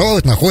 добро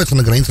пожаловать, находится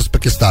на границе с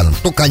Пакистаном.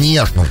 Что,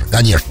 конечно же,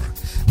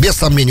 без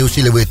сомнения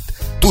усиливает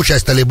ту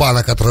часть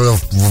Талибана, которая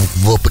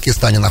в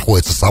Пакистане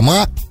находится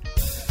сама.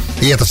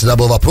 И это всегда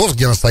был вопрос,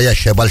 где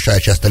настоящая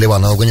большая часть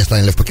Талибана, в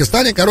Афганистане или в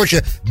Пакистане.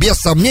 Короче, без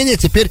сомнения,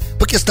 теперь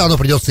Пакистану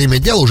придется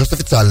иметь дело уже с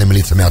официальными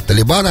лицами от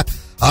Талибана,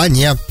 а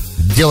не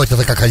делать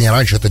это, как они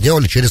раньше это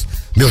делали, через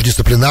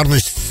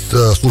междисциплинарную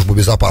службу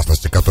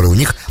безопасности, которая у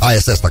них,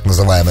 АСС, так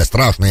называемая,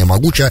 страшная и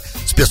могучая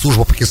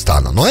спецслужба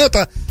Пакистана. Но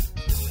это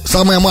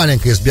самая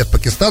маленькая из бед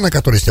Пакистана,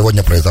 которая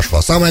сегодня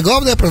произошла. Самое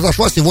главное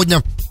произошло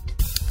сегодня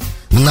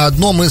на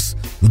одной из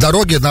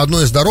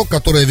дорог,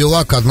 которая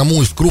вела к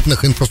одному из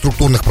крупных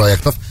инфраструктурных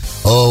проектов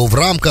в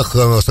рамках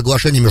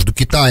соглашения между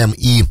Китаем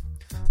и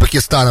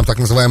Пакистаном, так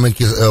называемый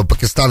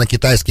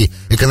Пакистано-Китайский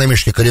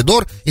экономический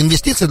коридор.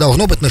 Инвестиций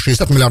должно быть на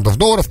 $60 миллиардов.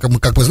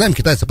 Как мы знаем,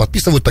 китайцы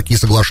подписывают такие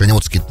соглашения.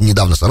 Вот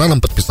недавно с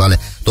Ираном подписали,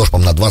 тоже,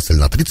 по-моему, на 20 или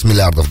на $30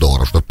 миллиардов,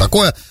 что-то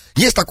такое.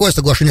 Есть такое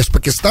соглашение с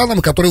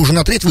Пакистаном, которое уже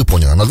на треть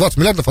выполнено. На 20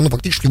 миллиардов оно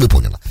фактически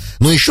выполнено.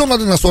 Но еще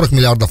надо на 40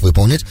 миллиардов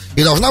выполнить.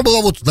 И должна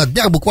была вот на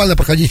днях буквально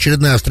проходить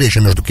очередная встреча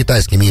между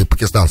китайскими и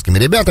пакистанскими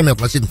ребятами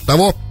относительно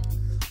того,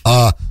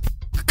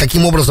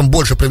 каким образом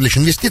больше привлечь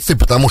инвестиций,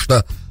 потому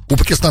что у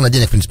Пакистана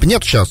денег, в принципе,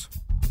 нет сейчас.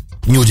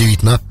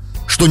 Неудивительно.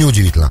 Что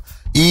неудивительно.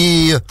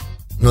 И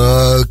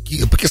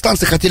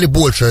пакистанцы хотели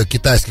больше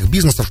китайских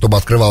бизнесов, чтобы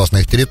открывалось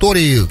на их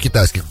территории,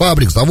 китайских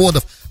фабрик,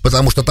 заводов,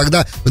 потому что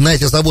тогда на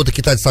эти заводы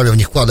китайцы сами в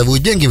них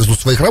вкладывают деньги, везут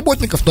своих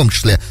работников в том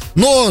числе,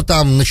 но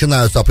там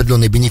начинаются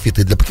определенные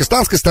бенефиты для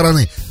пакистанской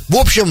стороны. В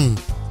общем,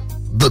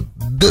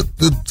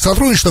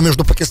 сотрудничество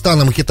между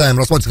Пакистаном и Китаем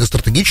рассматривается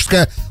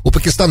стратегическое. У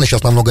Пакистана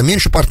сейчас намного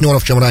меньше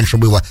партнеров, чем раньше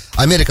было.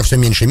 Америка все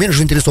меньше и меньше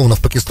заинтересована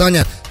в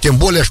Пакистане, тем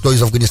более, что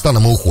из Афганистана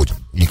мы уходим.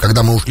 И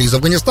когда мы ушли из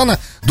Афганистана,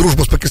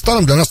 дружба с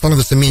Пакистаном для нас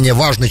становится менее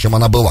важной, чем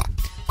она была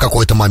в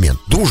какой-то момент.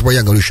 Дружба,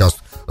 я говорю сейчас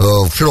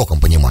в широком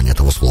понимании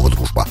этого слова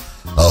дружба.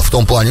 В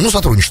том плане,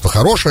 сотрудничество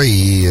хорошее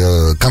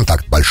и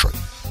контакт большой.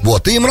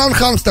 Вот, и Имран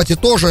Хан, кстати,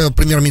 тоже,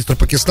 премьер-министр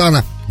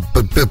Пакистана,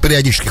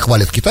 периодически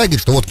хвалит Китай,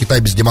 говорит, что вот Китай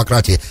без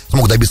демократии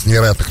смог добиться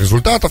невероятных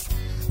результатов.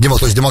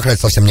 То есть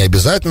демократия совсем не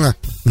обязательно,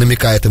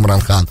 намекает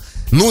Имран Хан.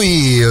 Ну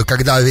и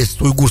когда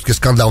весь уйгурский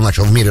скандал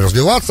начал в мире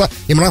развиваться,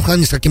 Имран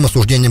Хан ни с каким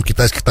осуждением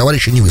китайских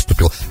товарищей не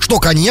выступил. Что,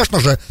 конечно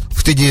же,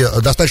 среди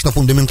достаточно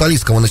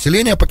фундаменталистского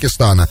населения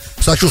Пакистана,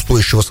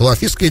 сочувствующего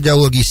салафистской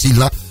идеологии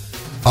сильно,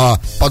 а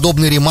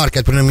подобные ремарки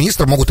от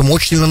премьер-министра могут ему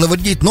очень сильно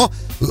навредить, но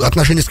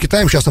отношения с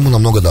Китаем сейчас ему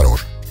намного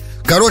дороже.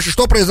 Короче,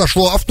 что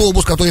произошло?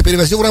 Автобус, который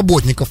перевозил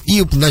работников,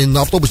 и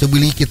на автобусе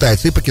были и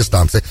китайцы, и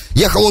пакистанцы.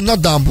 Ехал он на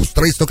дамбу,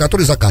 строительство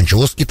которой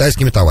заканчивалось с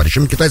китайскими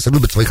товарищами. Китайцы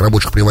любят своих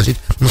рабочих привозить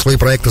на свои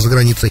проекты за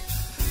границей.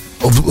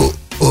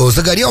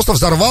 Загорелся,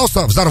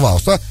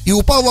 взорвался и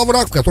упал во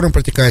враг, в котором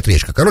протекает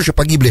речка. Короче,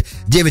 погибли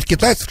 9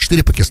 китайцев,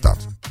 4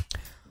 пакистанца.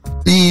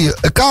 И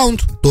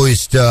аккаунт, то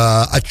есть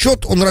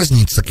отчет, он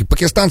разнится.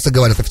 Пакистанцы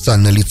говорят,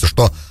 официальные лица,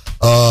 что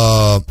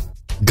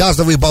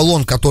газовый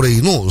баллон,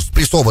 который,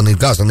 спрессованный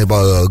газ,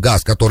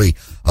 который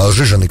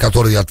сжиженный,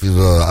 который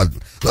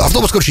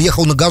автобус,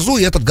 ехал на газу,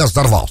 и этот газ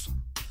взорвался.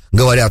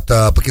 Говорят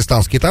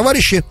пакистанские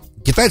товарищи,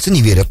 китайцы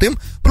не верят им.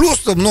 Плюс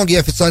многие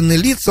официальные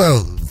лица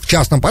в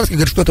частном порядке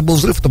говорят, что это был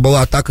взрыв, это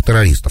была атака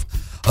террористов.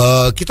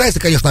 Китайцы,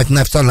 конечно,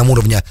 на официальном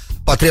уровне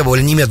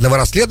потребовали немедленного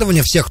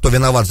расследования, всех, кто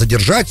виноват,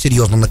 задержать,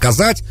 серьезно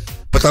наказать,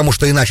 потому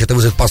что иначе это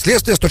вызовет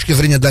последствия с точки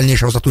зрения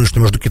дальнейшего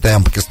сотрудничества между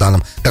Китаем и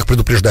Пакистаном, как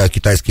предупреждают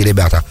китайские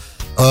ребята.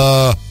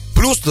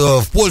 Плюс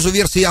в пользу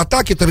версии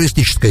атаки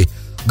террористической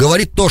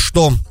говорит то,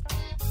 что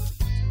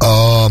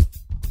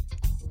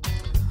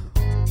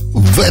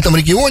в этом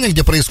регионе,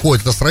 где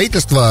происходит это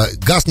строительство,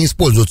 газ не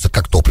используется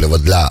как топливо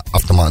для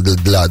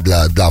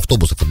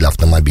автобусов и для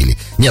автомобилей.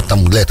 Нет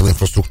там для этого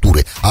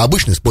инфраструктуры, а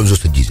обычно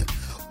используется дизель.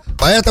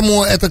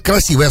 Поэтому это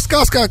красивая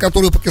сказка,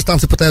 которую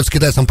пакистанцы пытаются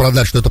китайцам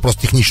продать, что это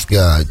просто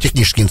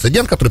технический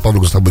инцидент, который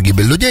повлек за собой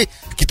гибель людей.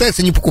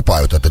 Китайцы не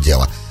покупают это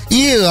дело.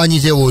 И они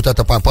делают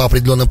это по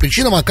определенным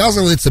причинам.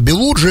 Оказывается,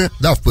 Белуджи,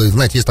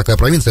 знаете, есть такая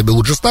провинция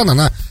Белуджистан,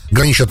 она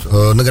граничит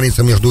на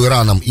границе между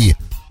Ираном и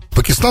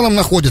Пакистаном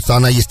находится,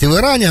 она есть и в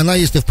Иране, она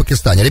есть и в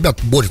Пакистане.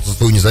 Ребята борются за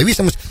свою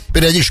независимость,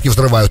 периодически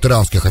взрывают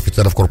иранских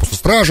офицеров корпуса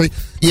стражей,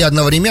 и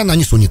одновременно,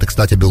 они сунниты,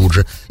 кстати,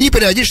 Белуджи, и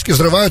периодически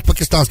взрывают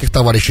пакистанских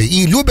товарищей,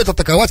 и любят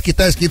атаковать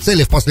китайские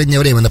цели в последнее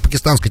время на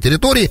пакистанской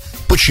территории.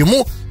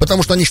 Почему?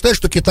 Потому что они считают,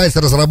 что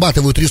китайцы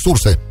разрабатывают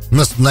ресурсы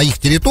на их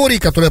территории,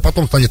 которая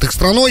потом станет их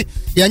страной,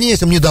 и они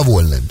этим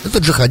недовольны. Это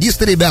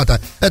джихадисты,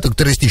 ребята, это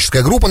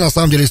террористическая группа, на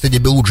самом деле, среди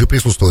Белуджи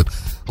присутствует.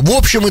 В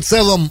общем и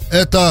целом,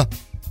 это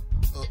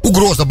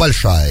угроза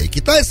большая.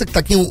 Китайцы к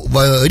таким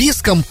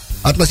рискам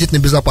относительно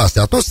безопасности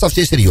относятся со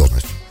всей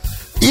серьезностью.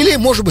 Или,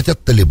 может быть,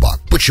 это Талибан.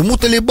 Почему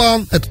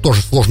Талибан? Это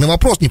тоже сложный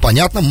вопрос,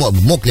 непонятно,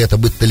 мог ли это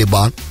быть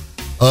Талибан.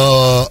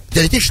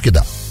 Теоретически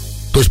да.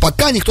 То есть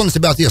пока никто на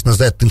себя ответственность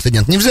за этот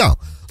инцидент не взял,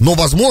 но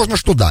возможно,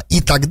 что да.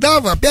 И тогда,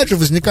 опять же,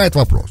 возникает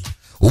вопрос.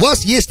 У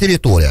вас есть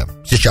территория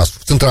сейчас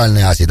в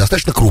Центральной Азии,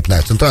 достаточно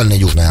крупная, в Центральной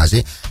и Южной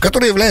Азии,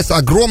 которая является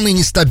огромной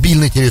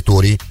нестабильной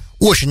территорией,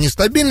 очень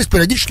нестабильной, с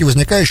периодически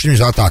возникающими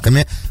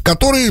атаками,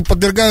 которые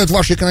подвергают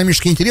ваши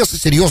экономические интересы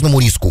серьезному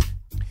риску.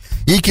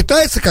 И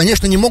китайцы,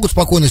 конечно, не могут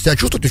спокойно себя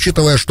чувствовать,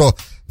 учитывая, что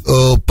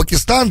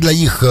Пакистан для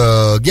их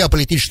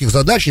геополитических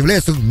задач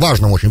является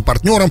важным очень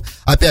партнером,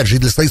 опять же, и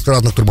для строительства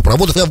разных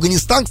трубопроводов. И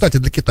Афганистан, кстати,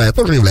 для Китая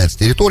тоже является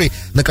территорией,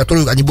 на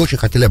которую они бы очень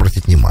хотели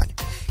обратить внимание.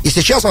 И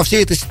сейчас во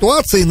всей этой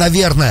ситуации,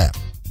 наверное,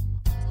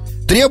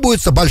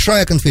 требуется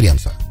большая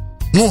конференция.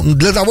 Ну,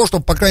 для того,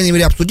 чтобы, по крайней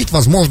мере, обсудить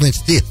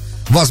возможности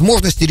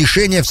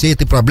решения всей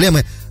этой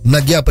проблемы на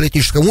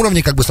геополитическом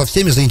уровне, как бы со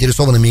всеми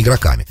заинтересованными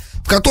игроками,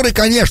 в которой,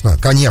 конечно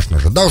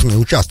же, должны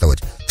участвовать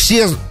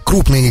все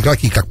крупные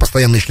игроки, как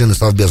постоянные члены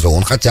Совбеза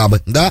ООН, хотя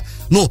бы, да,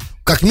 ну,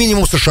 как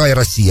минимум США и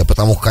Россия,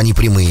 потому как они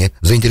прямые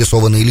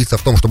заинтересованные лица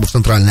в том, чтобы в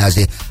Центральной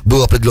Азии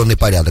был определенный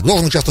порядок.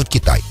 Должен участвовать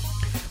Китай,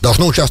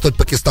 должен участвовать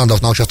Пакистан,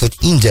 должна участвовать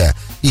Индия,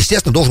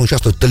 естественно, должен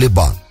участвовать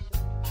Талибан.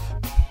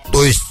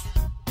 То есть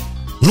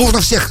нужно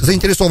всех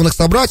заинтересованных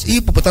собрать и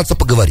попытаться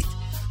поговорить.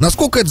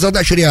 Насколько эта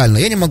задача реальна,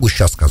 я не могу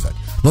сейчас сказать.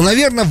 Но,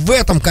 наверное, в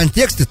этом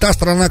контексте та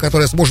страна,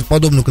 которая сможет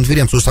подобную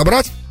конференцию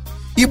собрать,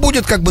 и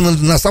будет как бы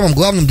на самом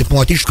главном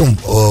дипломатическом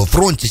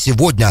фронте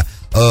сегодня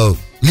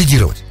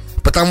лидировать.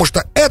 Потому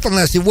что это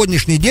на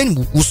сегодняшний день,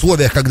 в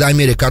условиях, когда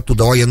Америка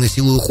оттуда военной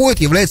силой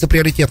уходит, является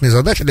приоритетной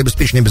задачей для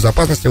обеспечения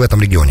безопасности в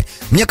этом регионе.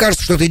 Мне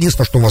кажется, что это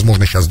единственное, что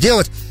возможно сейчас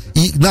сделать.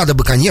 И надо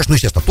бы, конечно,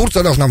 естественно,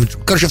 Турция должна быть...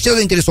 Короче, все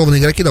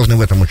заинтересованные игроки должны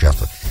в этом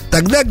участвовать.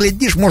 Тогда,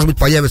 глядишь, может быть,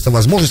 появится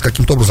возможность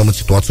каким-то образом эту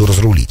ситуацию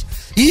разрулить.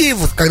 И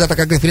вот, когда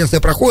такая конференция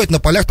проходит, на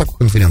полях такой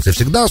конференции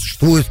всегда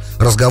существуют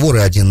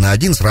разговоры один на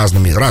один с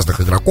разных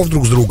игроков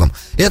друг с другом.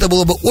 И это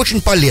было бы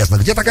очень полезно.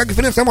 Где такая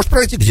конференция может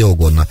пройти где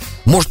угодно.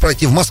 Может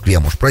пройти в Москве,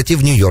 может пройти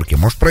в Нью-Йорке,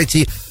 может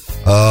пройти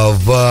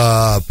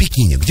в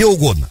Пекине, где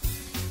угодно.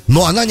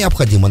 Но она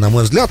необходима, на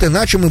мой взгляд,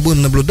 иначе мы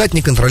будем наблюдать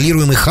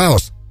неконтролируемый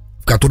хаос,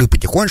 в который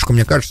потихонечку,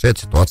 мне кажется,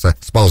 эта ситуация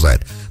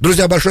сползает.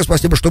 Друзья, большое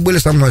спасибо, что были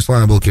со мной. С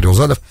вами был Кирилл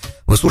Задов.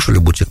 Вы слушали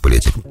 «Бутик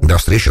Политик». До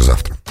встречи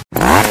завтра.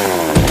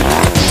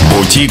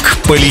 «Бутик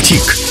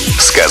Политик».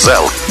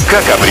 Сказал,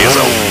 как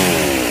обрезал.